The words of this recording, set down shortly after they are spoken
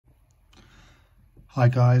Hi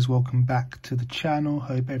guys, welcome back to the channel.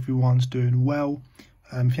 Hope everyone's doing well.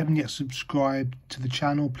 If you haven't yet subscribed to the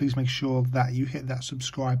channel, please make sure that you hit that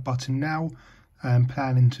subscribe button now. I'm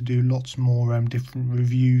planning to do lots more different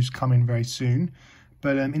reviews coming very soon.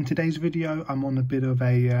 But in today's video, I'm on a bit of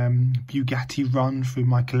a Bugatti run through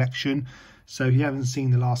my collection. So if you haven't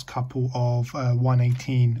seen the last couple of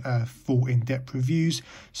 118 full in-depth reviews.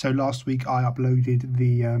 So last week I uploaded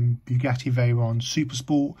the Bugatti Veyron Super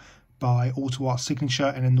Sport by AUTOart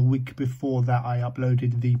Signature, and then the week before that I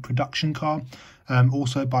uploaded the production car,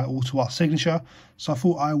 also by AUTOart Signature. So I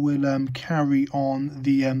thought I will carry on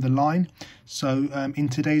the line. So in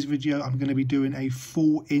today's video I'm going to be doing a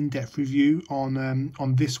full in-depth review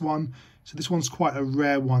on this one. So this one's quite a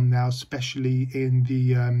rare one now, especially in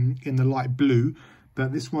the light blue.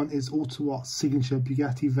 But this one is AUTOart Signature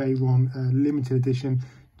Bugatti Veyron limited edition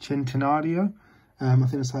Centenaire. I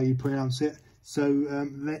think that's how you pronounce it. So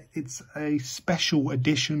it's a special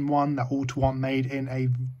edition one that AUTOart made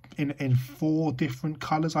in 4 different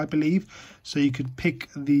colours, I believe. So you could pick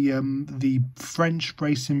the French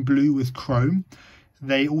racing blue with chrome.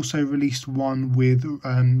 They also released one with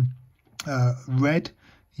red,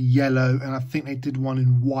 yellow, and I think they did one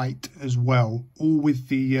in white as well, all with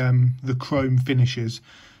the chrome finishes.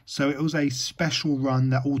 So it was a special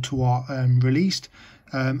run that AUTOart released.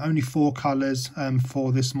 Only 4 colours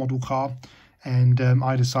for this model car. And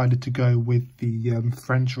I decided to go with the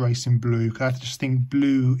French racing blue, because I just think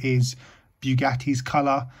blue is Bugatti's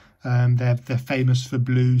colour. They're famous for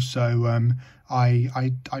blue, so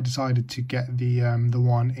I decided to get the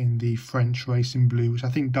one in the French racing blue, which I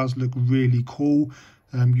think does look really cool.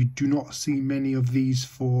 You do not see many of these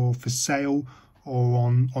for sale or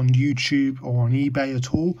on YouTube or on eBay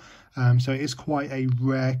at all. So it is quite a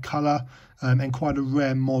rare colour and quite a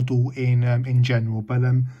rare model in general. But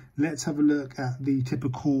let's have a look at the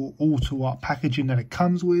typical AUTOart packaging that it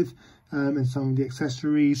comes with, and some of the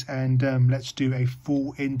accessories, and let's do a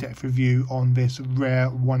full in-depth review on this rare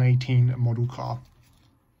 118 model car.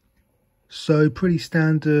 So pretty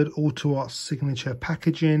standard AUTOart signature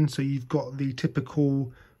packaging. So you've got the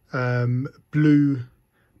typical blue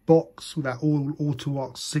box that all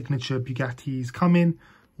AUTOart signature Bugattis come in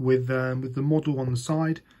with the model on the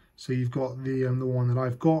side. So you've got the one that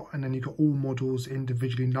I've got, and then you've got all models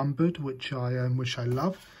individually numbered, which I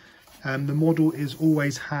love. The model is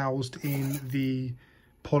always housed in the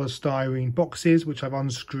polystyrene boxes, which I've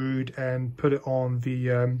unscrewed and put it on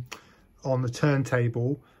the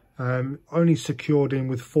turntable. Only secured in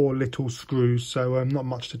with 4 little screws, so not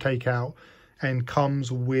much to take out, and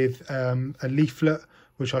comes with a leaflet,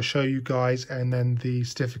 which I'll show you guys, and then the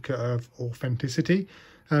certificate of authenticity.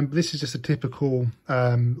 This is just a typical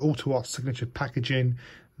AUTOart signature packaging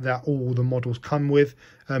that all the models come with,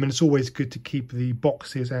 and it's always good to keep the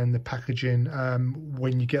boxes and the packaging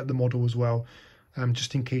when you get the model as well,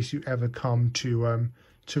 just in case you ever come to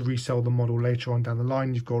resell the model later on down the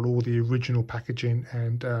line. You've got all the original packaging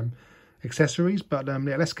and accessories. But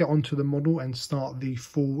yeah, let's get on to the model and start the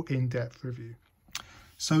full in-depth review.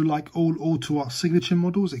 So like all AUTOart signature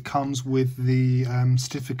models, it comes with the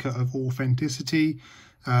certificate of authenticity,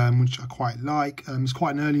 which I quite like. It's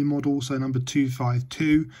quite an early model, so number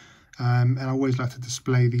 252, and I always like to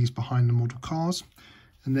display these behind the model cars.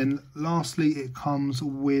 And then lastly, it comes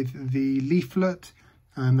with the leaflet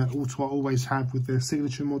that AUTOart always have with their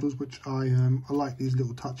signature models, which I like these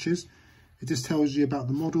little touches. It just tells you about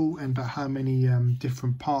the model and about how many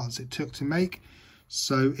different parts it took to make.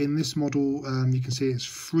 So in this model, you can see it's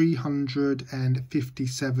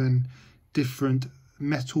 357 different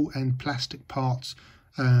metal and plastic parts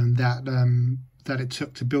that it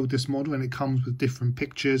took to build this model, and it comes with different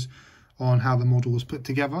pictures on how the model was put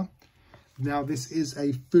together. Now this is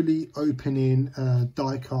a fully opening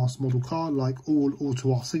die-cast model car, like all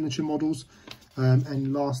AUTOart signature models.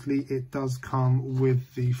 And lastly, it does come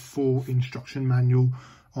with the full instruction manual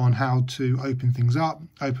on how to open things up,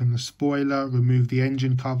 open the spoiler, remove the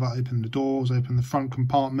engine cover, open the doors, open the front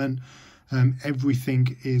compartment.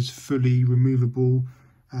 Everything is fully removable,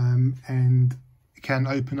 and can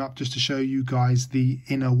open up, just to show you guys the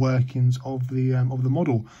inner workings of the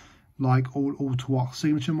model, like all AUTOart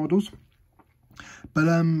signature models. But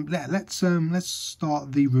let's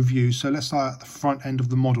start the review. So let's start at the front end of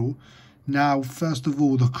the model. Now, first of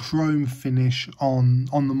all, the chrome finish on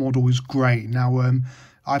the model is great. Now,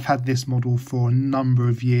 I've had this model for a number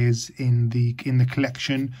of years in the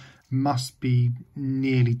collection. Must be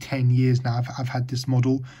nearly 10 years now I've had this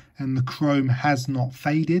model, and the chrome has not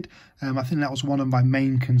faded. I think that was one of my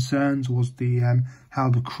main concerns, was the how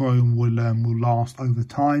the chrome will last over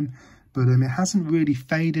time. but it hasn't really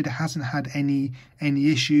faded. It hasn't had any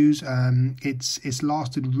issues. It's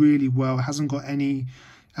lasted really well. It hasn't got any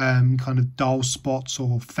kind of dull spots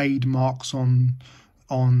or fade marks on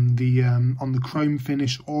the chrome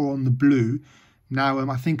finish or on the blue. Now,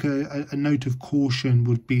 I think a note of caution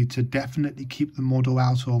would be to definitely keep the model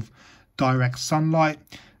out of direct sunlight.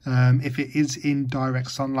 If it is in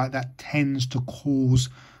direct sunlight, that tends to cause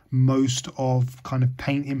most of kind of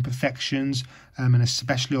paint imperfections, and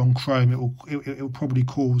especially on chrome, it will probably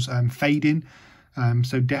cause fading.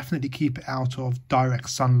 So definitely keep it out of direct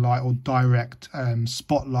sunlight or direct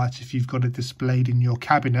spotlight if you've got it displayed in your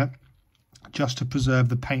cabinet, just to preserve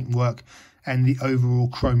the paintwork and the overall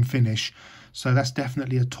chrome finish. So that's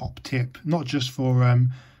definitely a top tip, not just for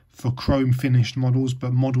chrome finished models,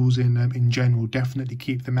 but models in general. Definitely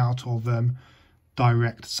keep them out of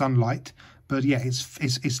direct sunlight. But yeah,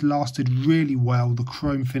 it's lasted really well. The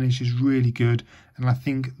chrome finish is really good, and I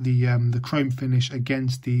think the chrome finish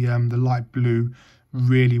against the light blue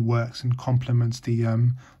really works and complements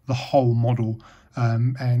the whole model.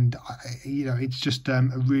 And you know, it's just a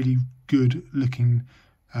really good looking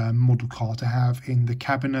model car to have in the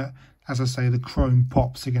cabinet. As I say, the chrome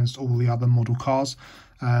pops against all the other model cars.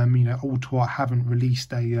 You know, AUTOart haven't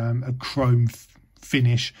released a chrome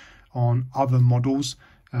finish on other models,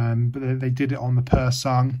 but they did it on the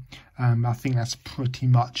Persang. I think that's pretty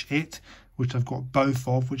much it, which I've got both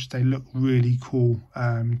of, which they look really cool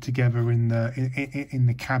together in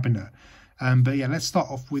the cabinet. But yeah, let's start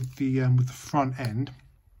off with the front end.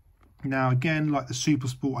 Now, again, like the Super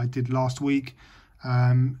Sport I did last week,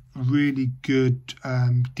 really good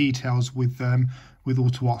details with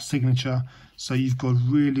AUTOart signature. So you've got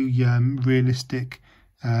really realistic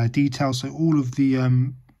details. So all of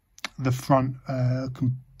the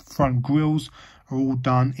front grills are all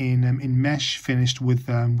done in mesh, finished with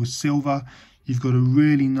silver. You've got a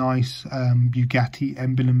really nice Bugatti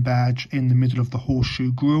emblem badge in the middle of the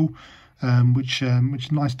horseshoe grille, which is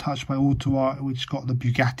a nice touch by AUTOart, which got the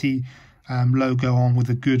Bugatti logo on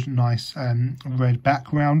with a good, nice red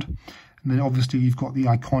background. And then obviously you've got the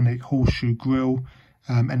iconic horseshoe grille,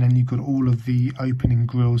 and then you've got all of the opening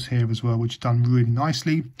grills here as well, which is done really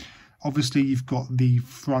nicely. Obviously you've got the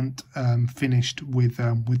front finished with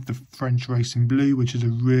the French Racing Blue, which is a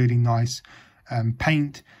really nice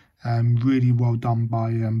paint, really well done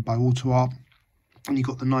by AUTOart. And you've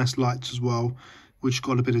got the nice lights as well, which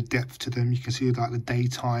got a bit of depth to them. You can see like the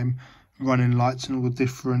daytime running lights and all the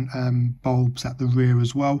different bulbs at the rear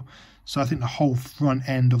as well. So I think the whole front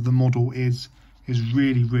end of the model is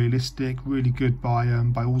really realistic, really good by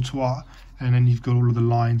AUTOart. And then you've got all of the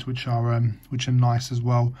lines which are nice as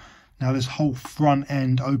well. Now this whole front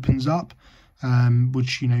end opens up,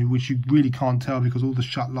 which you really can't tell because all the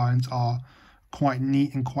shut lines are quite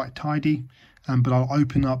neat and quite tidy. But I'll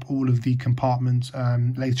open up all of the compartments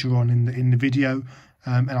later on in the video,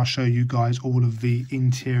 and I'll show you guys all of the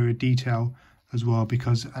interior detail as well,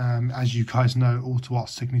 because as you guys know, AUTOart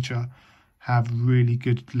signature have really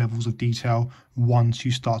good levels of detail once you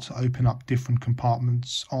start to open up different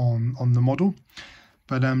compartments on the model.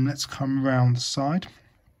 But let's come around the side.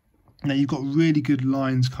 Now you've got really good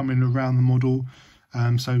lines coming around the model.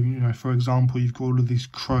 So, you know, for example, you've got all of these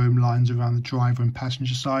chrome lines around the driver and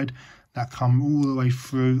passenger side that come all the way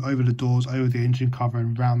through, over the doors, over the engine cover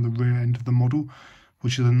and around the rear end of the model,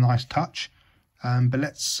 which is a nice touch. But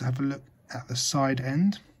let's have a look at the side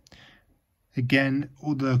end. Again,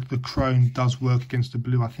 all the chrome does work against the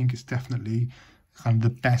blue. I think it's definitely kind of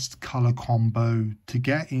the best color combo to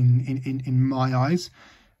get in my eyes.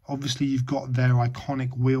 Obviously, you've got their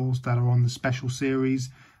iconic wheels that are on the special series.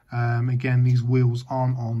 Again, these wheels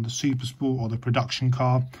aren't on the Super Sport or the production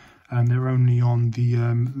car. They're only on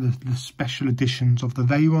the special editions of the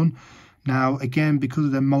Veyron. Now, again, because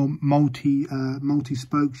of their multi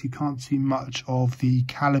spokes, you can't see much of the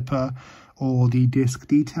caliper or the disc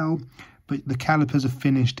detail. But the calipers are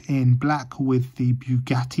finished in black with the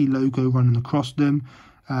Bugatti logo running across them.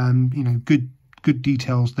 You know, good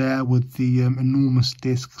details there with the enormous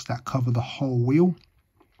discs that cover the whole wheel.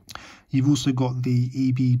 You've also got the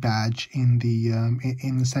EB badge in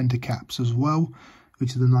the center caps as well,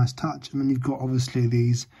 which is a nice touch. And then you've got obviously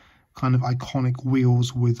these kind of iconic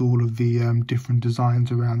wheels with all of the different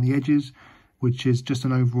designs around the edges, which is just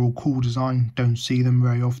an overall cool design. Don't see them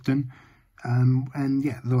very often. And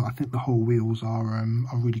yeah, I think the whole wheels are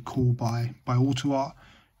really cool by AUTOart.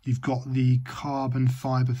 You've got the carbon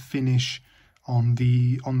fiber finish on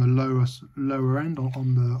the lower end,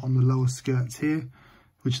 on the lower skirts here,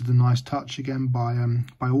 which is a nice touch again by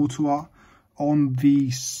AUTOart. On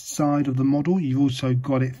the side of the model, you've also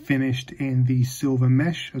got it finished in the silver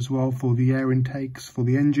mesh as well for the air intakes for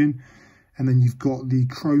the engine. And then you've got the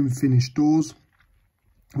chrome finished doors,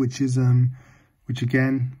 which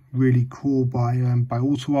again, really cool by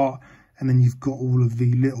AUTOart. And then you've got all of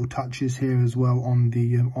the little touches here as well on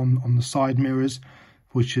the on the side mirrors,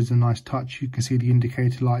 which is a nice touch. You can see the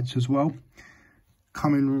indicator lights as well.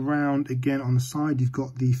 Coming around again on the side, you've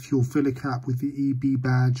got the fuel filler cap with the EB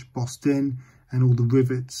badge bossed in and all the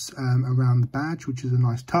rivets around the badge, which is a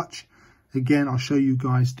nice touch. Again, I'll show you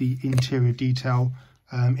guys the interior detail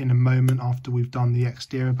in a moment after we've done the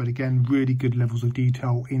exterior, but again, really good levels of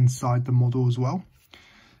detail inside the model as well.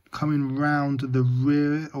 Coming round the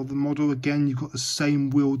rear of the model, again, you've got the same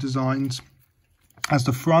wheel designs as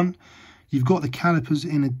the front. You've got the calipers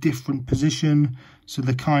in a different position, so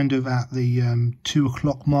they're kind of at the 2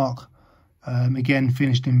 o'clock mark. Again,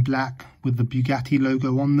 finished in black with the Bugatti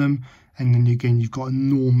logo on them. And then again, you've got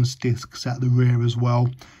enormous discs at the rear as well.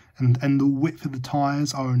 And the width of the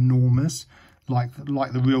tyres are enormous, like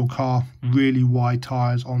the real car. Really wide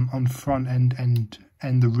tyres on front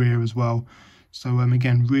and the rear as well. So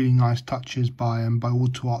again, really nice touches by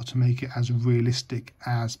AUTOart to make it as realistic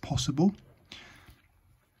as possible.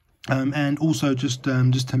 And also just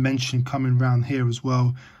to mention, coming around here as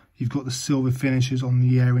well, you've got the silver finishes on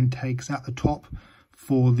the air intakes at the top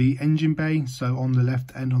for the engine bay, so on the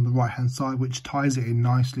left and on the right hand side, which ties it in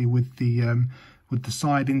nicely with the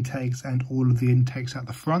side intakes and all of the intakes at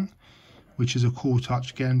the front, which is a cool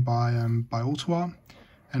touch again by AUTOart.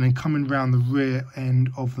 And then coming around the rear end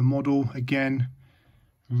of the model, again,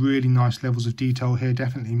 really nice levels of detail here.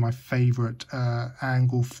 Definitely my favorite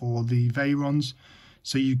angle for the Veyrons.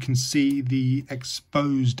 So you can see the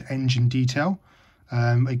exposed engine detail,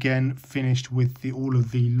 again finished with all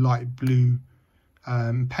of the light blue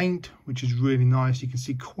paint, which is really nice. You can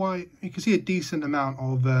see a decent amount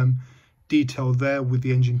of detail there with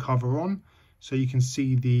the engine cover on. So you can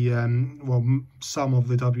see the some of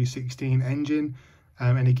the W16 engine,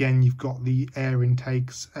 and again you've got the air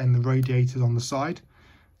intakes and the radiators on the side.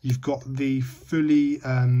 You've got the fully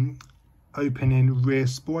opening rear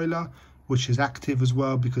spoiler, which is active as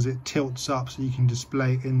well because it tilts up, so you can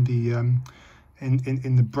display in the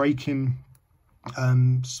in the braking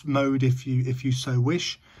mode if you so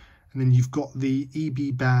wish. And then you've got the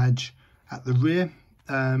EB badge at the rear,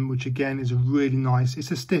 which again is a really nice,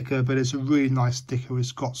 it's a sticker, but it's a really nice sticker.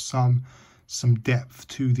 It's got some depth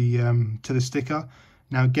to the sticker.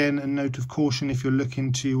 Now again, a note of caution, if you're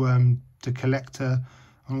looking to collect an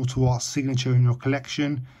AUTOart signature in your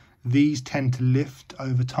collection, these tend to lift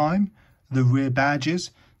over time, the rear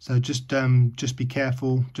badges. So just be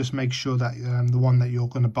careful. Just make sure that the one that you're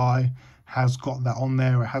going to buy has got that on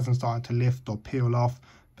there. It hasn't started to lift or peel off.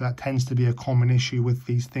 But that tends to be a common issue with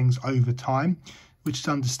these things over time, which is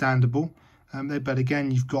understandable. But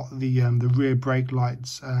again, you've got the rear brake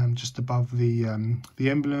lights just above the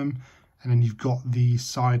emblem, and then you've got the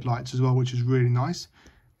side lights as well, which is really nice.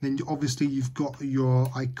 Then obviously you've got your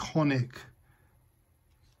iconic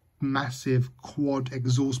massive quad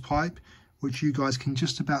exhaust pipe, which you guys can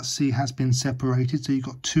just about see has been separated. So you've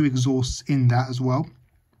got 2 exhausts in that as well.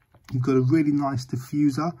 You've got a really nice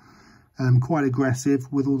diffuser, quite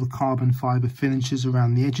aggressive, with all the carbon fiber finishes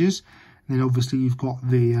around the edges. And then obviously you've got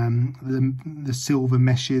the silver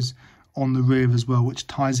meshes on the rear as well, which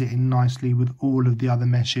ties it in nicely with all of the other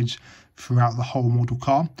meshes throughout the whole model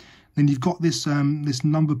car. Then you've got this this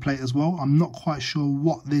number plate as well. I'm not quite sure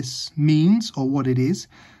what this means or what it is.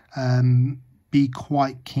 Be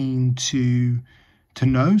quite keen to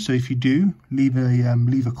know. So if you do, leave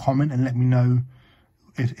a comment and let me know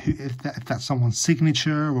if that's someone's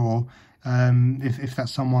signature, or if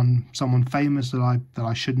that's someone famous that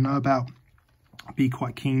I should know about. I'd be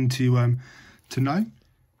quite keen to know.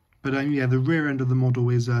 But yeah, the rear end of the model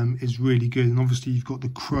is really good, and obviously you've got the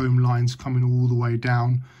chrome lines coming all the way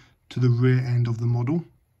down to the rear end of the model.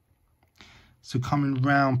 So coming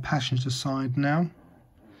round passenger side now,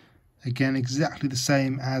 again exactly the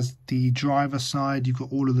same as the driver side. You've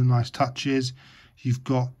got all of the nice touches. You've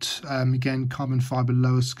got again carbon fiber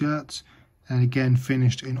lower skirts, and again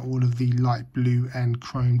finished in all of the light blue and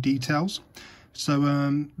chrome details. So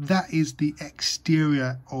that is the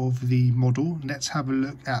exterior of the model. Let's have a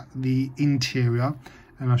look at the interior,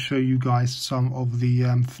 and I'll show you guys some of the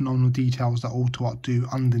phenomenal details that AUTOart do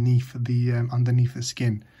underneath the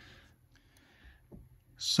skin.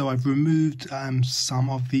 So I've removed some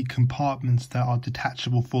of the compartments that are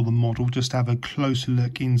detachable for the model, just to have a closer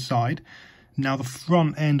look inside. Now the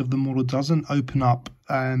front end of the model doesn't open up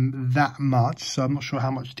that much, so I'm not sure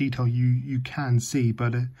how much detail you can see,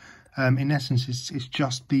 but in essence it's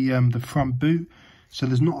just the front boot. So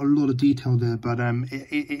there's not a lot of detail there, but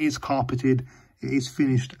it is carpeted. it is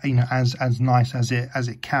finished, you know, as nice as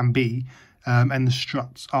it can be. And the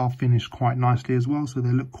struts are finished quite nicely as well, so they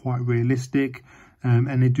look quite realistic,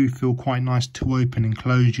 and they do feel quite nice to open and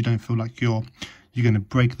close. You don't feel like you're going to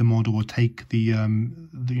break the model or take the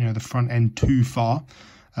you know, the front end too far.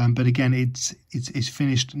 But again, it's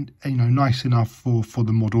finished, you know, nice enough for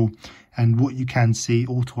the model. And what you can see,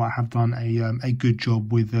 AUTOart have done a good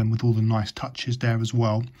job with all the nice touches there as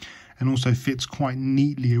well, and also fits quite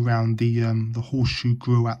neatly around the horseshoe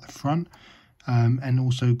grille at the front. And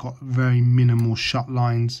also got very minimal shut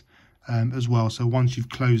lines as well. So once you've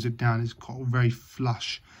closed it down, it's got very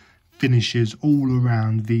flush finishes all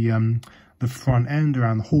around the front end,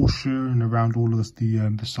 around the horseshoe, and around all of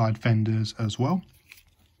the side fenders as well.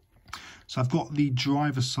 So I've got the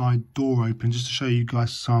driver's side door open just to show you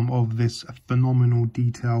guys some of this phenomenal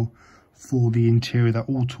detail for the interior that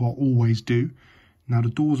AUTOart always do. Now the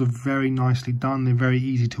doors are very nicely done. They're very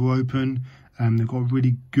easy to open. They've got a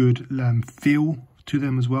really good feel to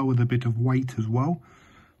them as well, with a bit of weight as well.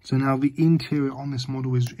 So now the interior on this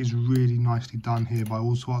model is really nicely done here by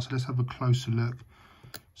AUTOart. So let's have a closer look.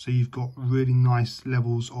 So you've got really nice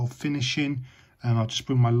levels of finishing. I'll just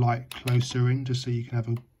bring my light closer in just so you can have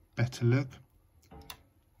a better look.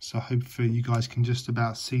 So hopefully you guys can just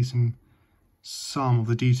about see some of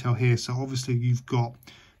the detail here. So obviously you've got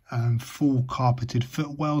full carpeted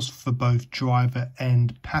footwells for both driver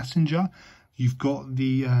and passenger. You've got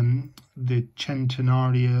the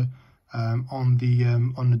Centenaire on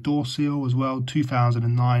the door seal as well,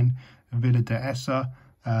 2009 Villa d'Essa,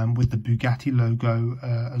 with the Bugatti logo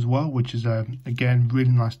as well, which is again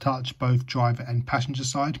really nice touch, both driver and passenger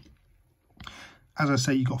side. As I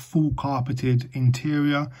say, you've got full carpeted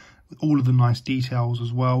interior with all of the nice details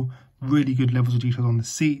as well. Really good levels of detail on the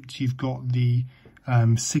seats. You've got the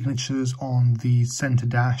signatures on the center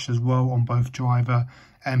dash as well on both driver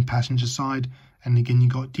and passenger side. And again,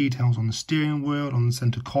 you've got details on the steering wheel, on the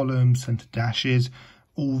center column, center dashes,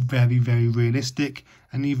 all very, very realistic.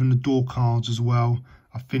 And even the door cards as well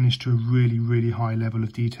are finished to a really, really high level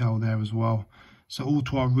of detail there as well. So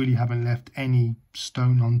AUTOart really haven't left any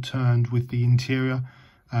stone unturned with the interior.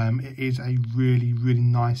 It is a really, really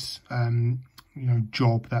nice you know,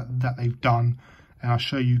 job that they've done. And I'll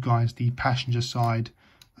show you guys the passenger side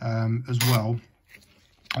as well.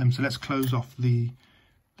 So let's close off the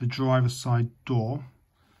driver's side door.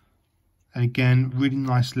 And again, really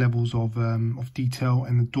nice levels of detail,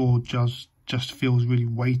 and the door just feels really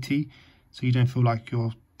weighty, so you don't feel like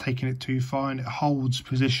you're taking it too far, and it holds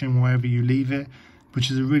position wherever you leave it, which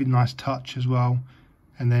is a really nice touch as well.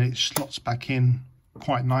 And then it slots back in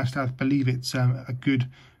quite nicely. I believe it's a good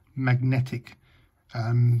magnetic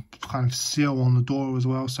kind of seal on the door as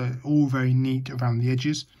well, so all very neat around the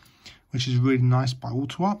edges, which is really nice by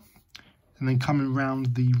AUTOart. And then coming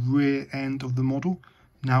around the rear end of the model,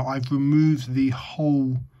 now I've removed the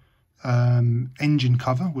whole engine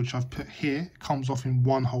cover, which I've put here. It comes off in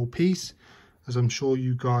one whole piece, as I'm sure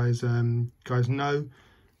you guys know,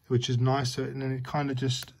 which is nice. So, and then it kind of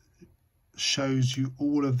just shows you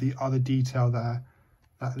all of the other detail that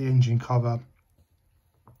the engine cover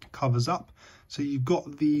covers up. So you've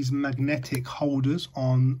got these magnetic holders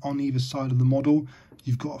on either side of the model.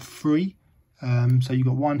 You've got three. So you've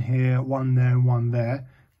got one here, one there, and one there,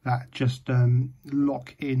 that just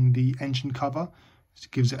lock in the engine cover.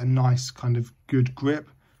 It gives it a nice kind of good grip,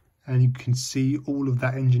 and you can see all of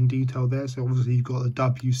that engine detail there. So obviously you've got the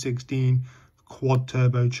W16 quad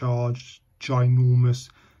turbocharged, ginormous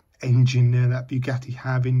engine there that Bugatti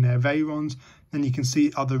have in their Veyrons. Then you can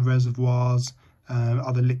see other reservoirs,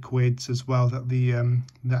 other liquids as well that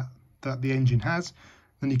the engine has.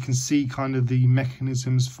 Then you can see kind of the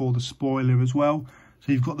mechanisms for the spoiler as well.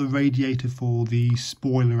 So you've got the radiator for the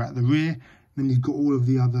spoiler at the rear. Then you've got all of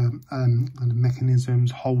the other kind of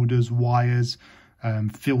mechanisms, holders, wires,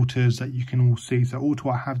 filters that you can all see. So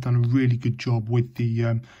AUTOart have done a really good job with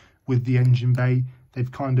the engine bay.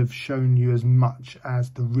 They've kind of shown you as much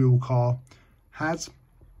as the real car has.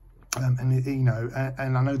 And it, you know,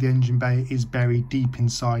 and I know the engine bay is buried deep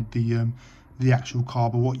inside the actual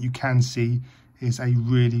car, but what you can see is a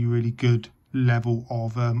really, really good level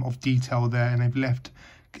of detail there, and they've left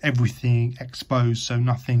everything exposed, so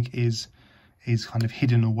nothing is kind of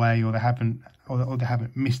hidden away, or they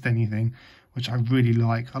haven't missed anything, which I really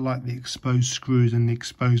like. I like the exposed screws and the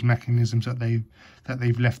exposed mechanisms that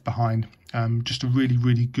they've left behind. Just a really,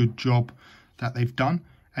 really good job that they've done.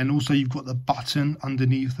 And also you've got the button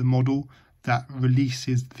underneath the model that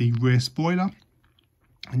releases the rear spoiler,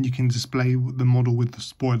 and you can display the model with the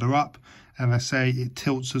spoiler up. And I say it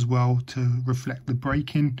tilts as well to reflect the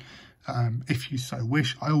braking, if you so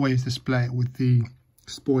wish. I always display it with the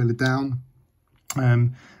spoiler down,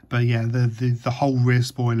 But yeah, the whole rear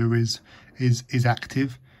spoiler is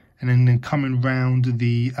active. And then coming round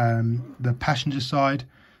the passenger side,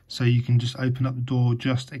 so you can just open up the door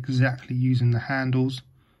just exactly using the handles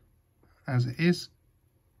as it is,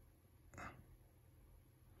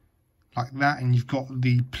 like that. And you've got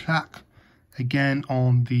the plaque again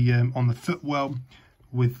on the footwell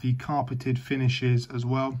with the carpeted finishes as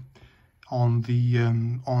well on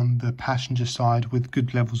the passenger side, with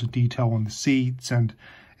good levels of detail on the seats. And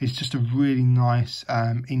it's just a really nice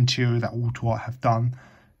interior that AUTOart have done.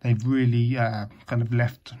 They've really kind of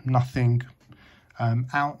left nothing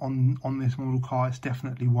out on this model car. It's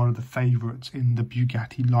definitely one of the favourites in the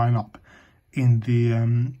Bugatti lineup in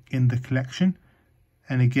the collection.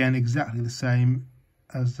 And again, exactly the same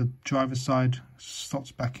as the driver's side,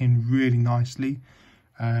 slots back in really nicely.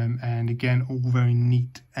 And again, all very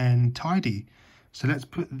neat and tidy. So let's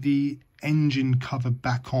put the engine cover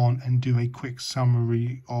back on and do a quick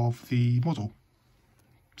summary of the model.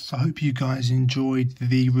 So I hope you guys enjoyed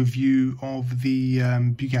the review of the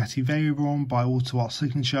Bugatti Veyron by AUTOart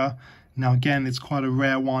Signature. Now again, it's quite a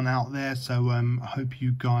rare one out there, so I hope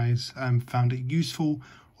you guys found it useful,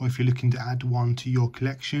 or if you're looking to add one to your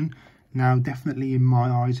collection. Now definitely in my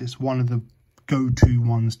eyes, it's one of the go-to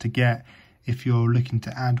ones to get if you're looking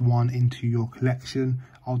to add one into your collection.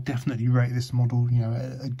 I'll definitely rate this model, you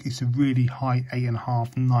know, it's a really high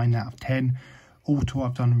 8.5, 9 out of 10. AUTOart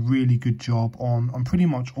have done a really good job on pretty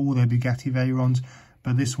much all their Bugatti Veyrons,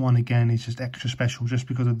 but this one again is just extra special just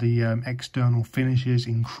because of the external finishes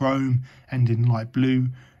in chrome and in light blue,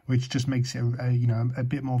 which just makes it a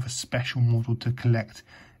bit more of a special model to collect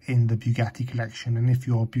in the Bugatti collection. And if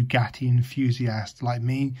you're a Bugatti enthusiast like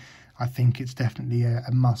me, I think it's definitely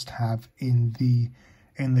a must-have in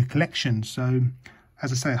the collection. So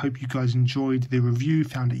as I say, I hope you guys enjoyed the review,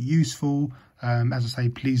 found it useful. As I say,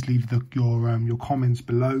 please leave your comments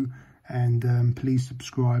below, and please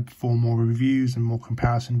subscribe for more reviews and more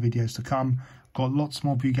comparison videos to come. Got lots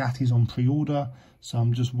more Bugattis on pre-order, so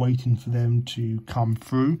I'm just waiting for them to come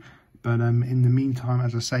through. But in the meantime,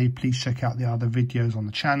 as I say, please check out the other videos on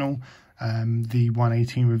the channel, the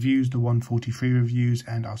 118 reviews, the 143 reviews,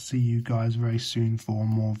 and I'll see you guys very soon for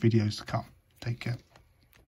more videos to come. Take care.